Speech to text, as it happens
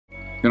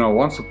You know,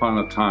 once upon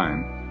a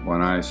time,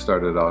 when I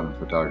started out in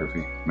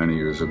photography many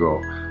years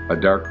ago, a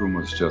darkroom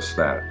was just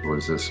that. It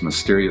was this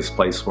mysterious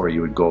place where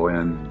you would go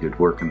in, you'd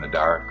work in the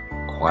dark,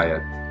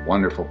 quiet,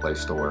 wonderful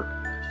place to work.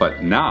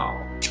 But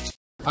now,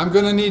 I'm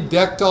going to need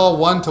Deckdoll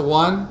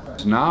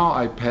 1-to-1. Now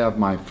I have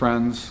my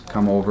friends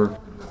come over,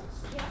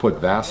 put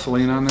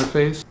Vaseline on their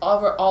face.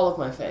 Over all of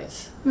my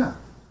face. Yeah.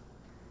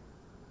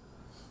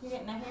 You're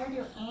getting a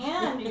hairdo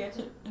and you get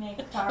to make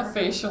a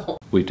facial.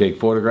 We take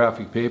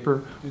photographic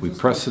paper, we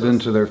press it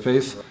into their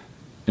face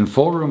in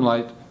full room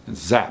light, and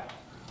zap.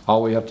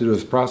 All we have to do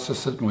is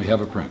process it and we have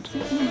a print.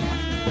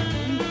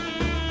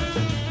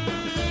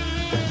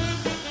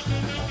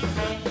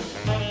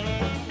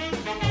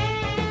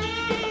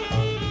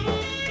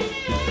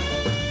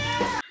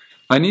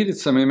 I needed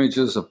some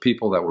images of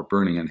people that were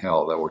burning in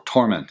hell, that were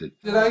tormented.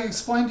 Did I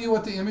explain to you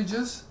what the image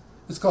is?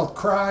 It's called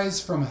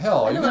Cries from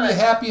Hell. Are you going to be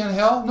happy in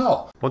hell?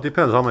 No. Well, it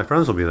depends. All my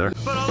friends will be there.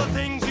 But all the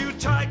things you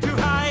tried to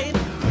hide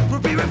will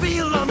be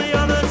revealed on the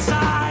other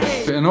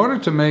side. In order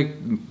to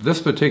make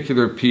this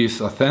particular piece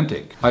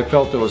authentic, I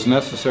felt it was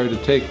necessary to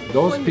take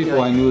those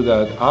people I knew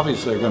that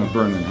obviously are going to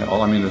burn in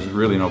hell, I mean there's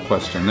really no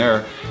question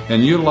there,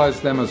 and utilize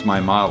them as my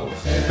models.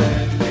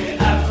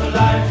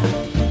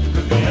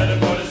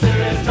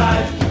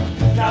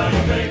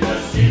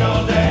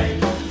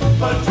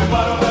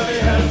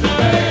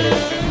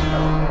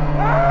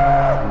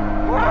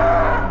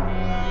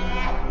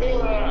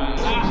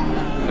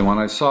 And when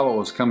I saw what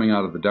was coming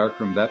out of the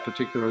darkroom that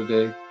particular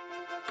day,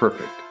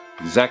 perfect.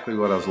 Exactly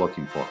what I was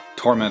looking for.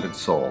 Tormented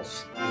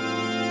souls.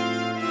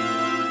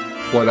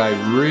 What I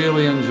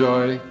really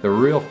enjoy, the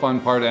real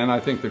fun part, and I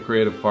think the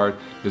creative part,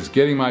 is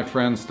getting my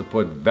friends to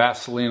put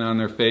Vaseline on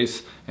their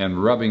face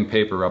and rubbing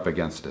paper up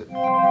against it.